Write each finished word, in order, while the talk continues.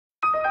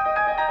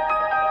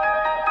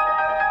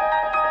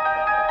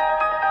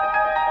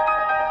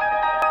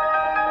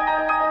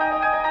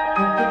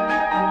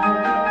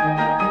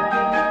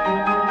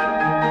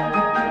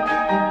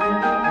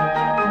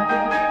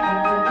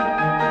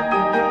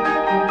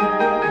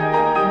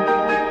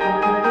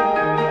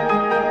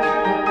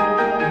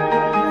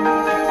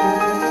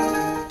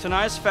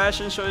tonight's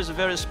fashion show is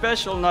very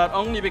special not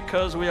only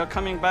because we are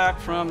coming back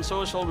from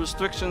social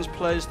restrictions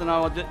placed in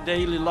our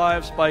daily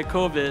lives by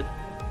COVID,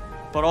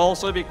 but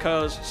also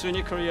because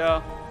SUNY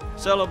Korea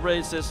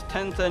celebrates its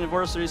 10th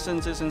anniversary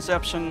since its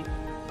inception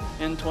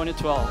in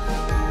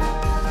 2012.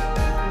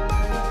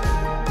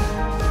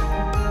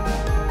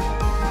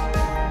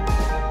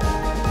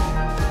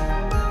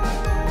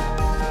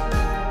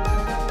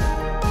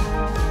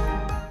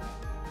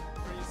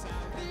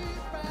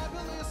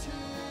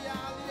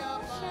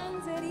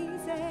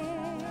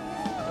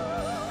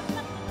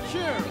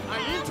 Here,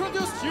 I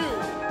introduce you.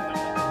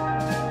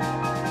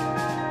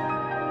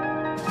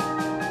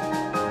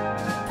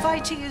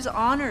 FIT is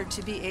honored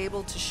to be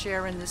able to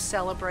share in this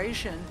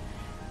celebration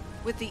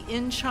with the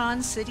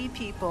Incheon city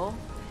people,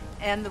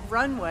 and the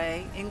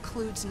runway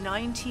includes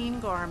 19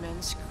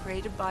 garments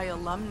created by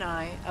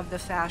alumni of the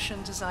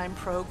fashion design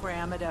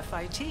program at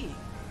FIT.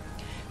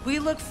 We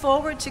look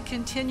forward to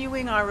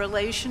continuing our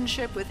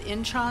relationship with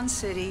Incheon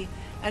City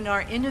and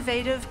our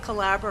innovative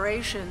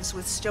collaborations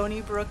with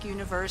Stony Brook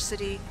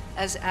University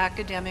as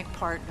academic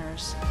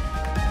partners.